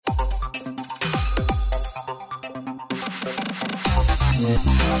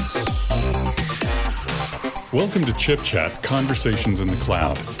Welcome to Chip Chat Conversations in the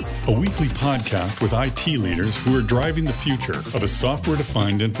Cloud, a weekly podcast with IT leaders who are driving the future of a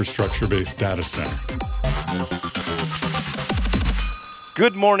software-defined infrastructure-based data center.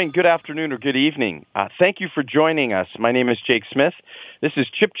 Good morning, good afternoon, or good evening. Thank you for joining us. My name is Jake Smith. This is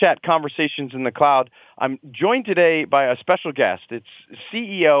Chip Chat Conversations in the Cloud. I'm joined today by a special guest. It's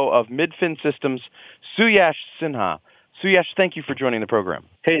CEO of Midfin Systems, Suyash Sinha. Suyash, thank you for joining the program.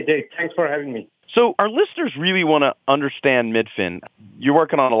 Hey, Jake. Thanks for having me. So our listeners really want to understand Midfin. You're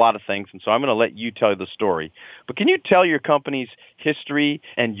working on a lot of things, and so I'm going to let you tell the story. But can you tell your company's history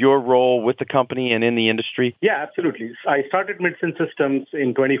and your role with the company and in the industry? Yeah, absolutely. I started Midfin Systems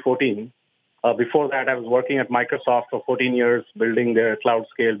in 2014. Before that, I was working at Microsoft for 14 years, building their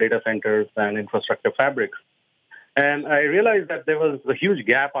cloud-scale data centers and infrastructure fabrics. And I realized that there was a huge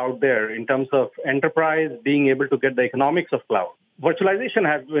gap out there in terms of enterprise being able to get the economics of cloud. Virtualization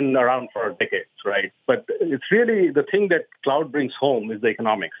has been around for decades, right? But it's really the thing that cloud brings home is the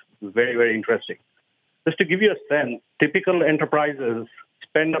economics. It's very, very interesting. Just to give you a sense, typical enterprises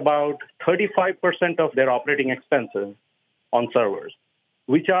spend about 35% of their operating expenses on servers,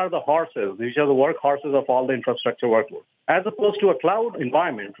 which are the horses, which are the workhorses of all the infrastructure workloads, as opposed to a cloud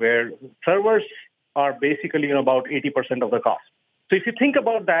environment where servers are basically about 80% of the cost. So if you think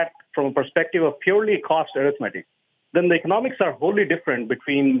about that from a perspective of purely cost arithmetic, then the economics are wholly different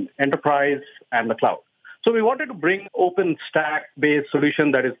between enterprise and the cloud. So we wanted to bring open stack-based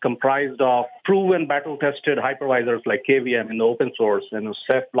solution that is comprised of proven battle-tested hypervisors like KVM in the open source and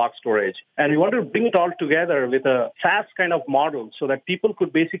Ceph block storage. And we wanted to bring it all together with a SaaS kind of model so that people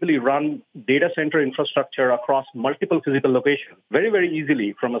could basically run data center infrastructure across multiple physical locations very, very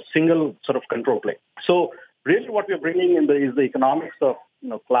easily from a single sort of control plane. So really what we're bringing in is the economics of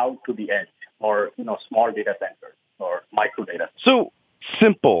cloud to the edge or small data centers or micro data. So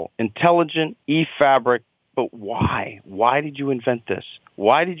simple, intelligent, eFabric, but why? Why did you invent this?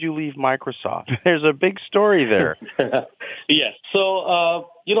 Why did you leave Microsoft? There's a big story there. Yes. So,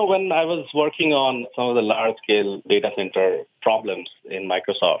 when I was working on some of the large-scale data center problems in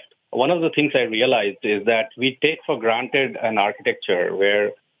Microsoft, one of the things I realized is that we take for granted an architecture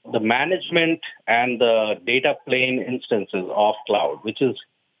where the management and the data plane instances of cloud, which is,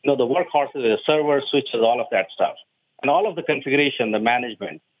 the workhorses, the servers, switches, all of that stuff. And all of the configuration, the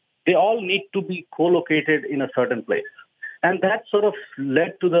management, they all need to be co-located in a certain place. And that sort of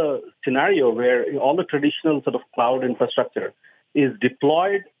led to the scenario where all the traditional sort of cloud infrastructure is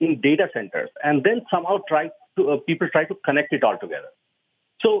deployed in data centers, and then somehow people try to connect it all together.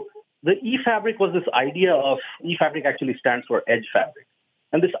 So the eFabric was this idea of, eFabric actually stands for Edge Fabric.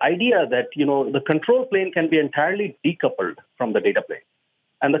 And this idea that, the control plane can be entirely decoupled from the data plane.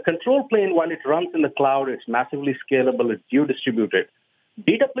 And the control plane, while it runs in the cloud, it's massively scalable, it's geo-distributed.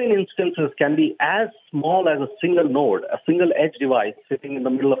 Data plane instances can be as small as a single node, a single edge device sitting in the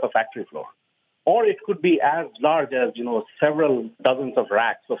middle of a factory floor. Or it could be as large as, several dozens of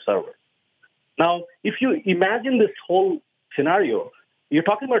racks of servers. Now, if you imagine this whole scenario, you're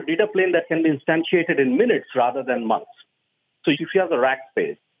talking about data plane that can be instantiated in minutes rather than months. So if you have the rack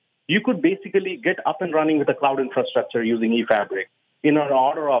space, you could basically get up and running with a cloud infrastructure using eFabric in an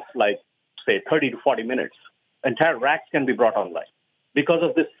order of, say, 30 to 40 minutes. Entire racks can be brought online because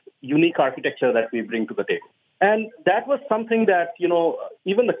of this unique architecture that we bring to the table. And that was something that,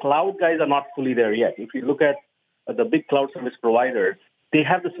 even the cloud guys are not fully there yet. If you look at the big cloud service providers, they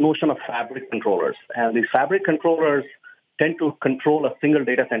have this notion of fabric controllers. And these fabric controllers tend to control a single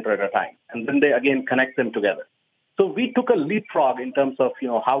data center at a time. And then they, again, connect them together. So we took a leapfrog in terms of,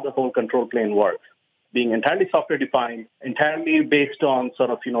 how the whole control plane works, being entirely software-defined, entirely based on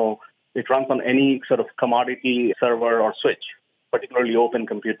sort of, it runs on any sort of commodity server or switch, particularly open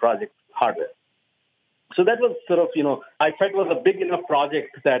compute project hardware. So that was sort of, I felt was a big enough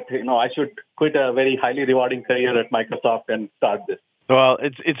project that, I should quit a very highly rewarding career at Microsoft and start this. Well,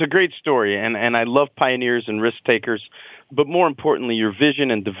 it's a great story, and I love pioneers and risk takers, but more importantly, your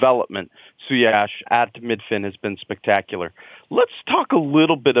vision and development, Suyash, at Midfin has been spectacular. Let's talk a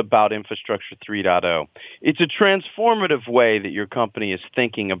little bit about Infrastructure 3.0. It's a transformative way that your company is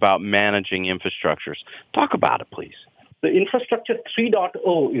thinking about managing infrastructures. Talk about it, please. The Infrastructure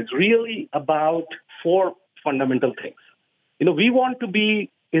 3.0 is really about four fundamental things. We want to be,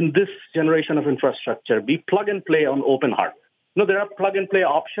 in this generation of infrastructure, be plug and play on open hardware. There are plug-and-play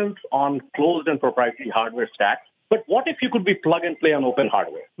options on closed and proprietary hardware stacks. But what if you could be plug-and-play on open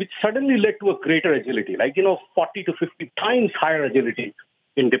hardware, which suddenly led to a greater agility, 40 to 50 times higher agility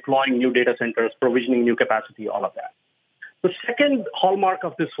in deploying new data centers, provisioning new capacity, all of that. The second hallmark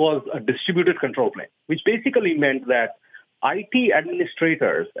of this was a distributed control plane, which basically meant that IT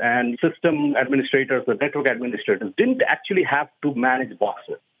administrators and system administrators, the network administrators, didn't actually have to manage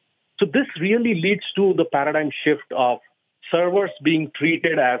boxes. So this really leads to the paradigm shift of servers being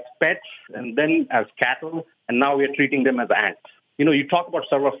treated as pets and then as cattle, and now we are treating them as ants. You talk about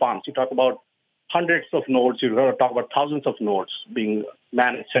server farms, you talk about hundreds of nodes, you talk about thousands of nodes being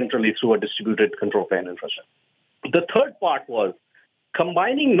managed centrally through a distributed control plane infrastructure. The third part was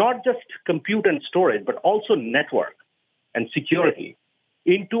combining not just compute and storage, but also network and security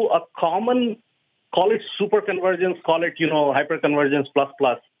into a common, call it super convergence, call it, hyperconvergence plus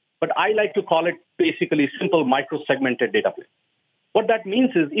plus. But I like to call it basically simple micro-segmented data plane. What that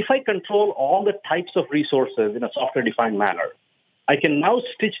means is if I control all the types of resources in a software-defined manner, I can now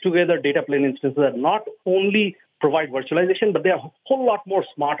stitch together data plane instances that not only provide virtualization, but they are a whole lot more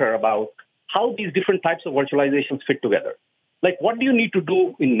smarter about how these different types of virtualizations fit together. Like, what do you need to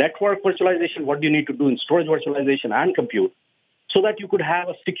do in network virtualization? What do you need to do in storage virtualization and compute so that you could have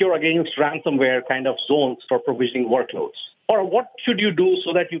a secure against ransomware kind of zones for provisioning workloads? Or what should you do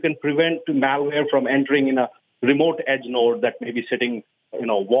so that you can prevent malware from entering in a remote edge node that may be sitting in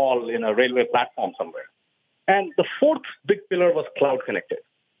a wall in a railway platform somewhere? And the fourth big pillar was cloud connected.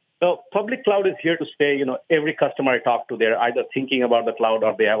 So public cloud is here to stay. Every customer I talk to, they're either thinking about the cloud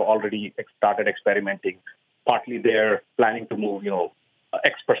or they have already started experimenting. Partly they're planning to move,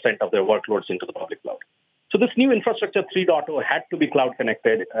 X% of their workloads into the public cloud. So this new infrastructure 3.0 had to be cloud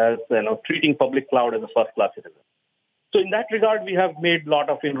connected as, treating public cloud as a first-class citizen. So in that regard, we have made a lot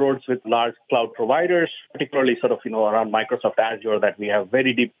of inroads with large cloud providers, particularly around Microsoft Azure that we have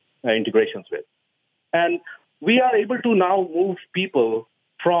very deep integrations with. And we are able to now move people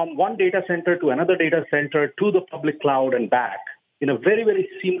from one data center to another data center to the public cloud and back in a very, very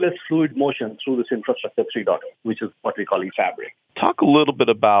seamless, fluid motion through this infrastructure 3.0, which is what we call eFabric. Talk a little bit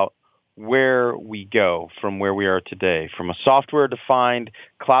about where we go from where we are today, from a software-defined,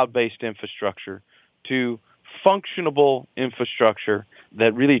 cloud-based infrastructure to functionable infrastructure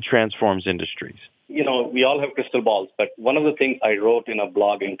that really transforms industries. We all have crystal balls, but one of the things I wrote in a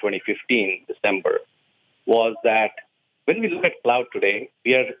blog in 2015, December, was that when we look at cloud today,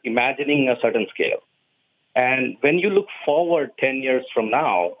 we are imagining a certain scale. And when you look forward 10 years from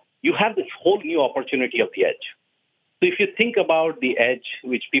now, you have this whole new opportunity of the edge. So if you think about the edge,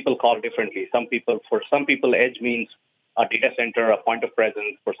 which people call differently, for some people, edge means a data center, a point of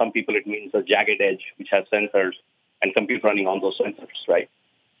presence. For some people, it means a jagged edge, which has sensors and compute running on those sensors, right?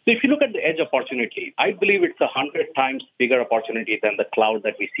 So if you look at the edge opportunity, I believe it's 100 times bigger opportunity than the cloud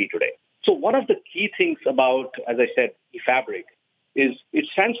that we see today. So one of the key things about, as I said, eFabric, is it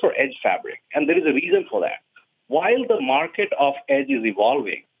stands for Edge Fabric, and there is a reason for that. While the market of edge is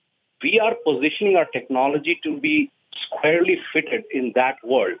evolving, we are positioning our technology to be squarely fitted in that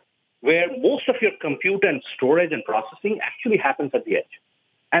world where most of your compute and storage and processing actually happens at the edge.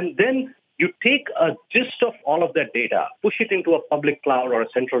 And then you take a gist of all of that data, push it into a public cloud or a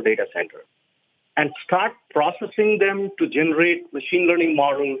central data center, and start processing them to generate machine learning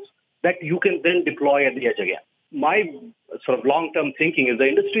models that you can then deploy at the edge again. My sort of long-term thinking is the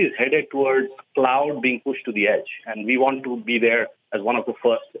industry is headed towards cloud being pushed to the edge, and we want to be there as one of the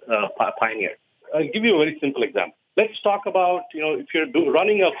first pioneers. I'll give you a very simple example. Let's talk about, if you're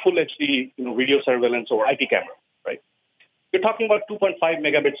running a full HD, video surveillance over IP camera, right? You're talking about 2.5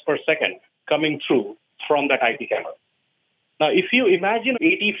 megabits per second coming through from that IP camera. Now, if you imagine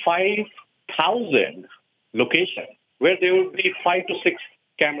 85,000 locations where there will be 5 to 6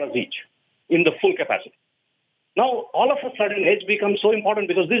 cameras each in the full capacity. Now, all of a sudden, edge becomes so important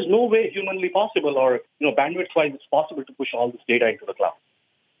because there's no way humanly possible or bandwidth-wise it's possible to push all this data into the cloud.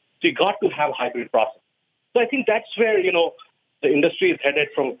 So you got to have hybrid processing. So I think that's where the industry is headed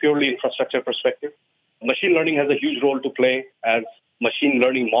from a purely infrastructure perspective. Machine learning has a huge role to play as machine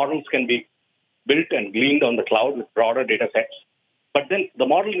learning models can be built and gleaned on the cloud with broader data sets. But then the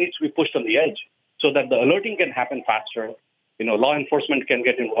model needs to be pushed on the edge so that the alerting can happen faster. Law enforcement can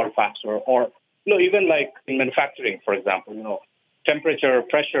get involved faster, or even like in manufacturing, for example, temperature,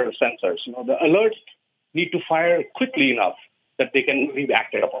 pressure sensors. The alerts need to fire quickly enough that they can be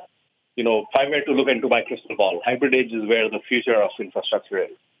acted upon. If I were to look into my crystal ball, hybrid edge is where the future of infrastructure is.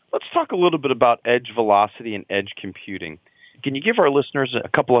 Let's talk a little bit about edge velocity and edge computing. Can you give our listeners a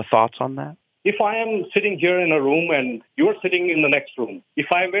couple of thoughts on that? If I am sitting here in a room and you're sitting in the next room,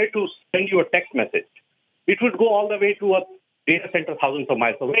 if I were to send you a text message, it would go all the way to a data center thousands of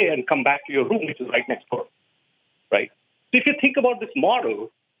miles away and come back to your room, which is right next door, right? So if you think about this model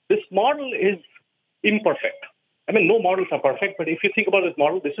is imperfect. I mean, no models are perfect, but if you think about this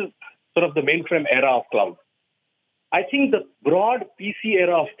model, this is sort of the mainframe era of cloud. I think the broad PC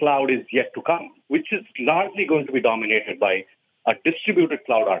era of cloud is yet to come, which is largely going to be dominated by a distributed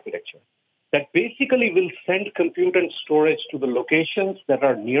cloud architecture that basically will send compute and storage to the locations that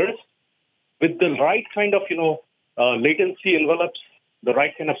are nearest with the right kind of, latency envelopes, the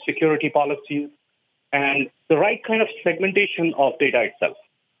right kind of security policies, and the right kind of segmentation of data itself.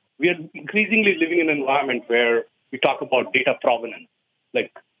 We are increasingly living in an environment where we talk about data provenance,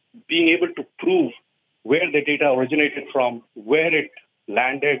 like being able to prove where the data originated from, where it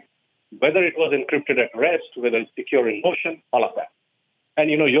landed, whether it was encrypted at rest, whether it's secure in motion, all of that. And,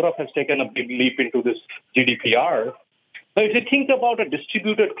 Europe has taken a big leap into this GDPR. Now, if you think about a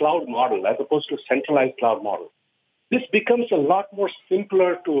distributed cloud model as opposed to a centralized cloud model, this becomes a lot more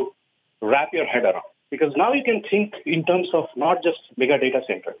simpler to wrap your head around. Because now you can think in terms of not just mega data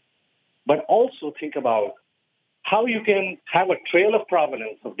centers, but also think about how you can have a trail of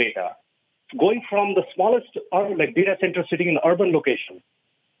provenance of data going from the smallest data center sitting in an urban location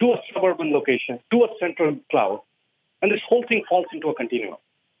to a suburban location to a central cloud. And this whole thing falls into a continuum.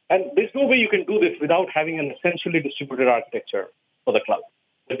 And there's no way you can do this without having an essentially distributed architecture for the cloud.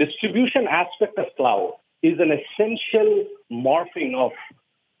 The distribution aspect of cloud is an essential morphing of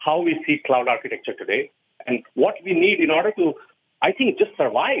how we see cloud architecture today and what we need in order to, I think, just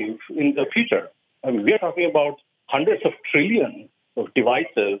survive in the future. I mean, we are talking about hundreds of trillions of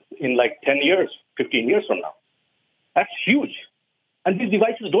devices in 10 years, 15 years from now. That's huge. And these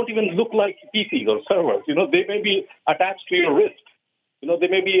devices don't even look like PCs or servers. They may be attached to your wrist. They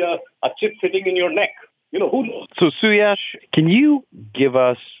may be a chip sitting in your neck. Who knows? So, Suyash, can you give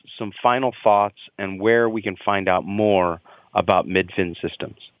us some final thoughts and where we can find out more about Midfin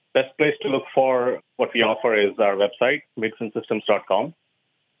Systems? Best place to look for what we offer is our website, midfinsystems.com.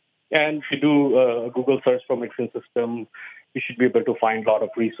 And if you do a Google search for Midfin System, you should be able to find a lot of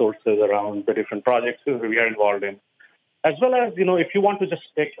resources around the different projects that we are involved in. As well as, if you want to just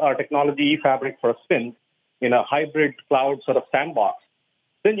take our technology eFabric for a spin in a hybrid cloud sort of sandbox,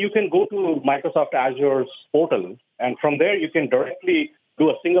 then you can go to Microsoft Azure's portal. And from there, you can directly do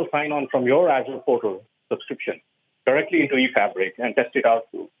a single sign-on from your Azure portal subscription directly into eFabric and test it out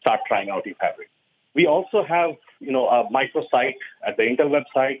to start trying out eFabric. We also have, a microsite at the Intel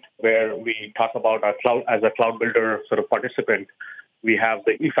website where we talk about our cloud as a cloud builder sort of participant. We have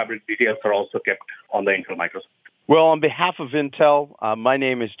the eFabric details are also kept on the Intel microsite. Well, on behalf of Intel, my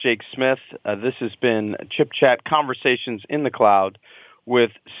name is Jake Smith. This has been Chip Chat Conversations in the Cloud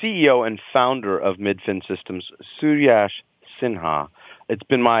with CEO and founder of Midfin Systems, Suyash Sinha. It's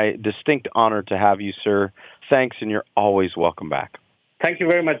been my distinct honor to have you, sir. Thanks, and you're always welcome back. Thank you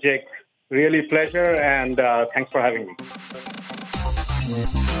very much, Jake. Really a pleasure, and thanks for having me.